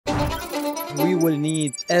we will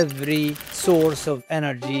need every source of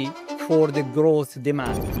energy for the growth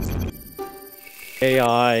demand.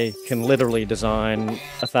 AI can literally design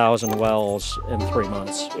 1,000 wells in 3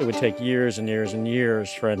 months. It would take years and years and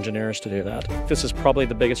years for engineers to do that. This is probably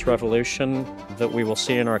the biggest revolution that we will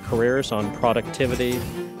see in our careers on productivity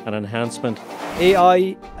and enhancement.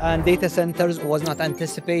 AI and data centers was not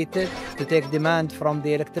anticipated to take demand from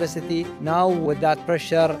the electricity. Now, with that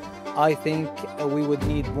pressure, I think we would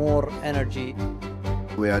need more energy.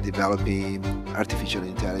 We are developing artificial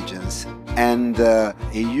intelligence and a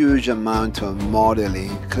huge amount of modeling.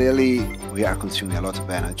 Clearly, we are consuming a lot of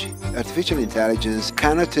energy. Artificial intelligence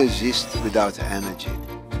cannot exist without energy.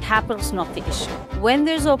 Capital's not the issue. When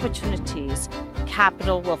there's opportunities,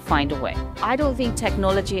 capital will find a way. I don't think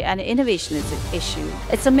technology and innovation is an issue.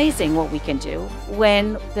 It's amazing what we can do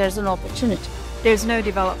when there's an opportunity. There's no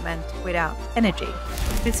development without energy.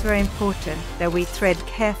 It's very important that we tread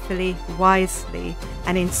carefully, wisely,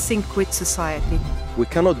 and in sync with society. We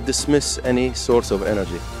cannot dismiss any source of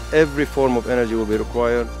energy. Every form of energy will be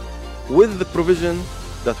required, with the provision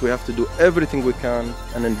that we have to do everything we can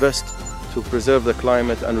and invest to preserve the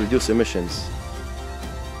climate and reduce emissions.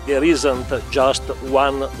 There isn't just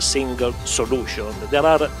one single solution. There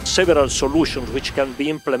are several solutions which can be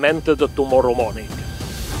implemented tomorrow morning.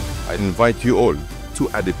 I invite you all to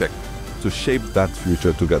ADIPEC to shape that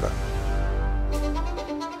future together.